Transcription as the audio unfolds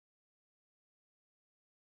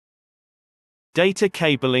Data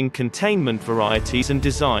cabling containment varieties and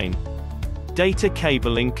design. Data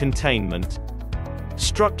cabling containment.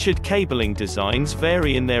 Structured cabling designs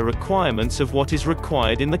vary in their requirements of what is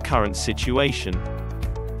required in the current situation.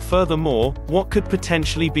 Furthermore, what could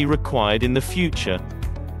potentially be required in the future?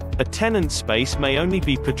 A tenant space may only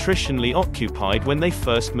be patricianly occupied when they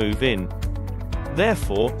first move in.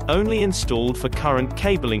 Therefore, only installed for current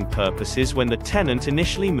cabling purposes when the tenant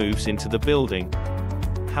initially moves into the building.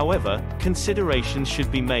 However, considerations should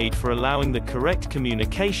be made for allowing the correct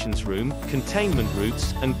communications room, containment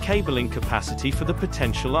routes, and cabling capacity for the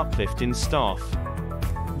potential uplift in staff.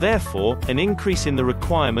 Therefore, an increase in the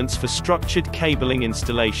requirements for structured cabling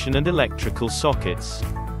installation and electrical sockets.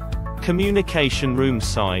 Communication room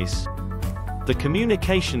size. The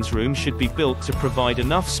communications room should be built to provide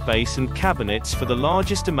enough space and cabinets for the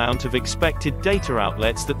largest amount of expected data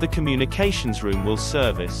outlets that the communications room will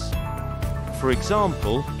service. For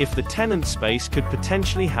example, if the tenant space could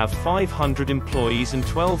potentially have 500 employees and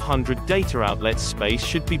 1200 data outlets, space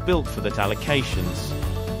should be built for that allocations.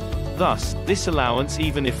 Thus, this allowance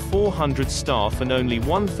even if 400 staff and only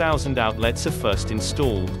 1000 outlets are first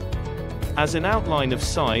installed. As an outline of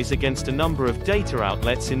size against a number of data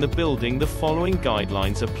outlets in the building, the following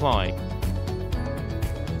guidelines apply.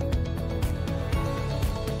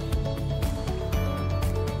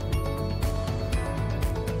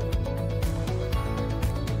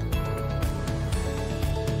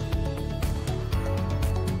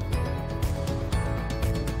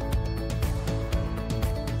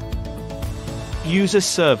 User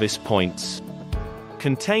service points.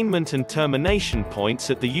 Containment and termination points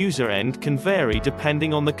at the user end can vary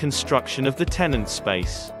depending on the construction of the tenant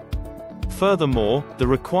space. Furthermore, the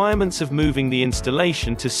requirements of moving the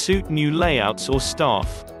installation to suit new layouts or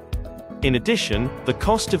staff. In addition, the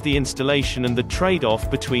cost of the installation and the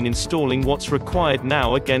trade-off between installing what's required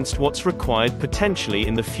now against what's required potentially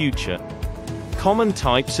in the future. Common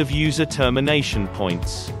types of user termination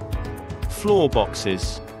points. Floor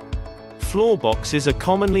boxes. Floor boxes are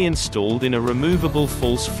commonly installed in a removable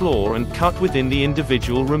false floor and cut within the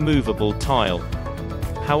individual removable tile.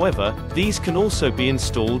 However, these can also be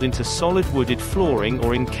installed into solid wooded flooring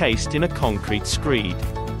or encased in a concrete screed.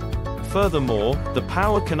 Furthermore, the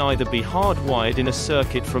power can either be hardwired in a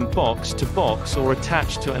circuit from box to box or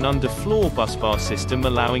attached to an underfloor busbar system,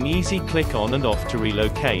 allowing easy click on and off to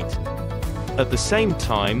relocate. At the same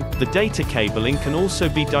time, the data cabling can also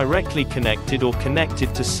be directly connected or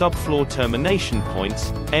connected to subfloor termination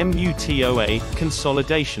points, MUTOA,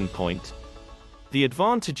 consolidation point. The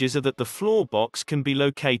advantages are that the floor box can be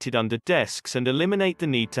located under desks and eliminate the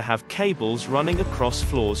need to have cables running across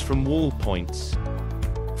floors from wall points.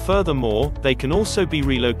 Furthermore, they can also be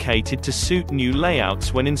relocated to suit new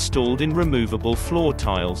layouts when installed in removable floor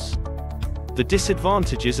tiles. The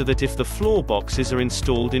disadvantages are that if the floor boxes are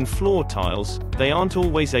installed in floor tiles, they aren't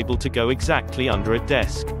always able to go exactly under a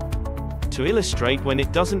desk. To illustrate when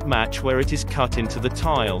it doesn't match where it is cut into the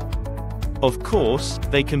tile. Of course,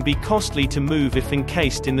 they can be costly to move if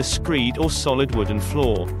encased in the screed or solid wooden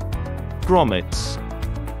floor. Grommets.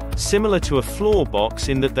 Similar to a floor box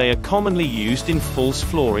in that they are commonly used in false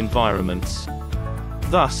floor environments.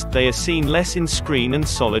 Thus, they are seen less in screen and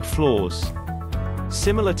solid floors.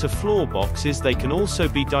 Similar to floor boxes, they can also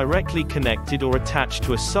be directly connected or attached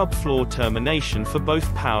to a subfloor termination for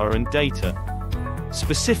both power and data.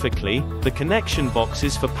 Specifically, the connection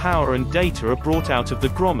boxes for power and data are brought out of the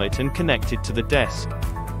grommet and connected to the desk.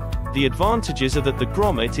 The advantages are that the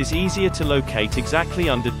grommet is easier to locate exactly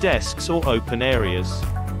under desks or open areas.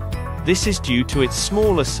 This is due to its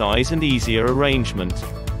smaller size and easier arrangement.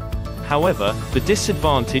 However, the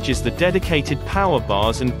disadvantage is the dedicated power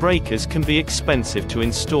bars and breakers can be expensive to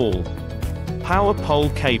install. Power pole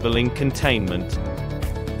cabling containment.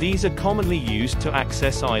 These are commonly used to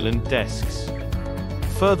access island desks.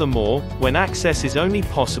 Furthermore, when access is only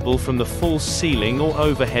possible from the false ceiling or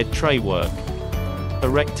overhead tray work. A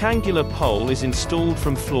rectangular pole is installed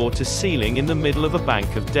from floor to ceiling in the middle of a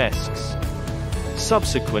bank of desks.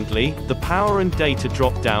 Subsequently, the power and data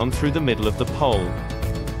drop down through the middle of the pole.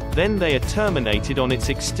 Then they are terminated on its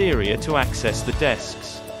exterior to access the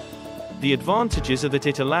desks. The advantages are that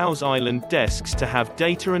it allows island desks to have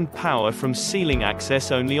data and power from ceiling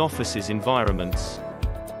access only offices environments,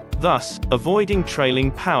 thus avoiding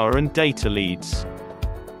trailing power and data leads.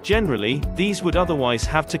 Generally, these would otherwise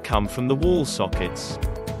have to come from the wall sockets.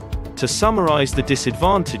 To summarize the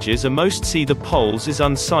disadvantages are most see the poles as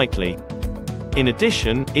unsightly. In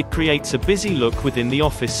addition, it creates a busy look within the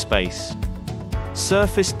office space.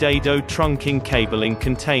 Surface dado trunking cabling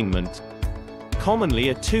containment. commonly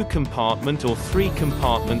a 2-compartment or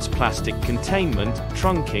 3-compartments plastic containment,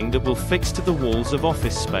 trunking that will fix to the walls of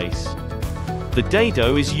office space. The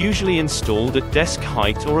dado is usually installed at desk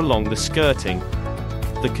height or along the skirting.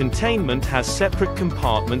 The containment has separate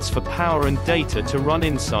compartments for power and data to run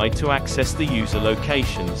inside to access the user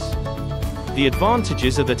locations. The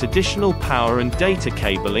advantages are that additional power and data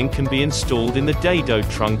cabling can be installed in the dado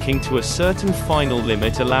trunking to a certain final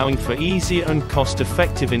limit, allowing for easier and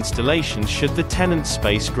cost-effective installations should the tenant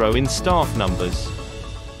space grow in staff numbers.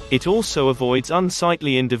 It also avoids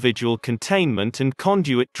unsightly individual containment and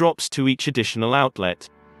conduit drops to each additional outlet.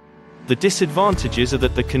 The disadvantages are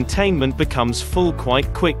that the containment becomes full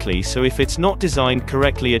quite quickly, so if it's not designed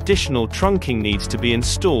correctly, additional trunking needs to be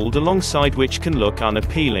installed alongside, which can look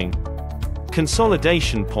unappealing.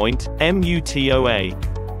 Consolidation point, MUTOA.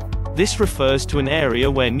 This refers to an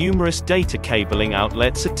area where numerous data cabling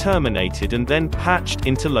outlets are terminated and then patched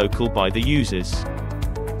into local by the users.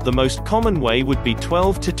 The most common way would be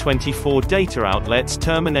 12 to 24 data outlets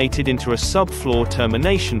terminated into a subfloor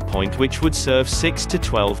termination point, which would serve 6 to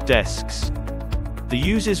 12 desks. The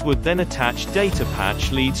users would then attach data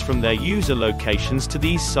patch leads from their user locations to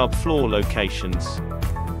these subfloor locations.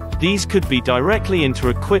 These could be directly into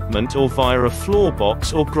equipment or via a floor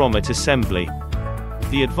box or grommet assembly.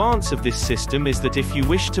 The advance of this system is that if you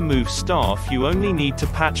wish to move staff, you only need to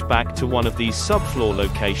patch back to one of these subfloor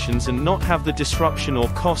locations and not have the disruption or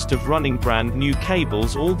cost of running brand new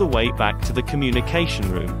cables all the way back to the communication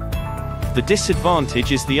room. The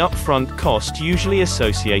disadvantage is the upfront cost usually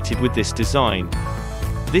associated with this design.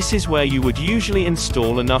 This is where you would usually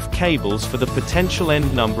install enough cables for the potential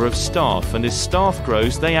end number of staff, and as staff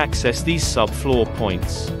grows they access these subfloor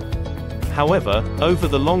points. However, over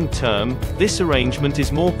the long term, this arrangement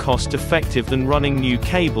is more cost effective than running new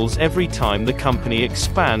cables every time the company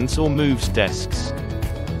expands or moves desks.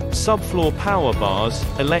 Subfloor power bars,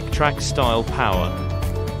 Electrac style power.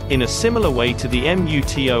 In a similar way to the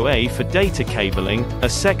MUTOA for data cabling, a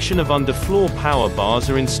section of underfloor power bars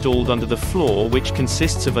are installed under the floor, which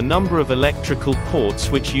consists of a number of electrical ports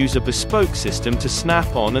which use a bespoke system to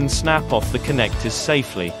snap on and snap off the connectors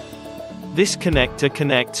safely. This connector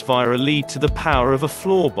connects via a lead to the power of a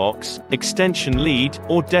floor box, extension lead,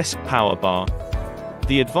 or desk power bar.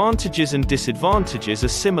 The advantages and disadvantages are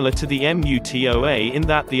similar to the MUTOA in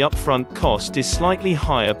that the upfront cost is slightly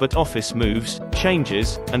higher, but office moves,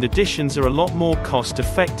 changes, and additions are a lot more cost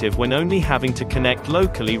effective when only having to connect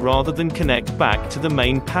locally rather than connect back to the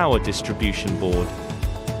main power distribution board.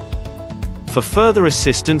 For further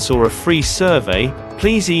assistance or a free survey,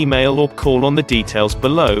 please email or call on the details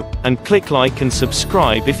below, and click like and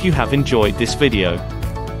subscribe if you have enjoyed this video.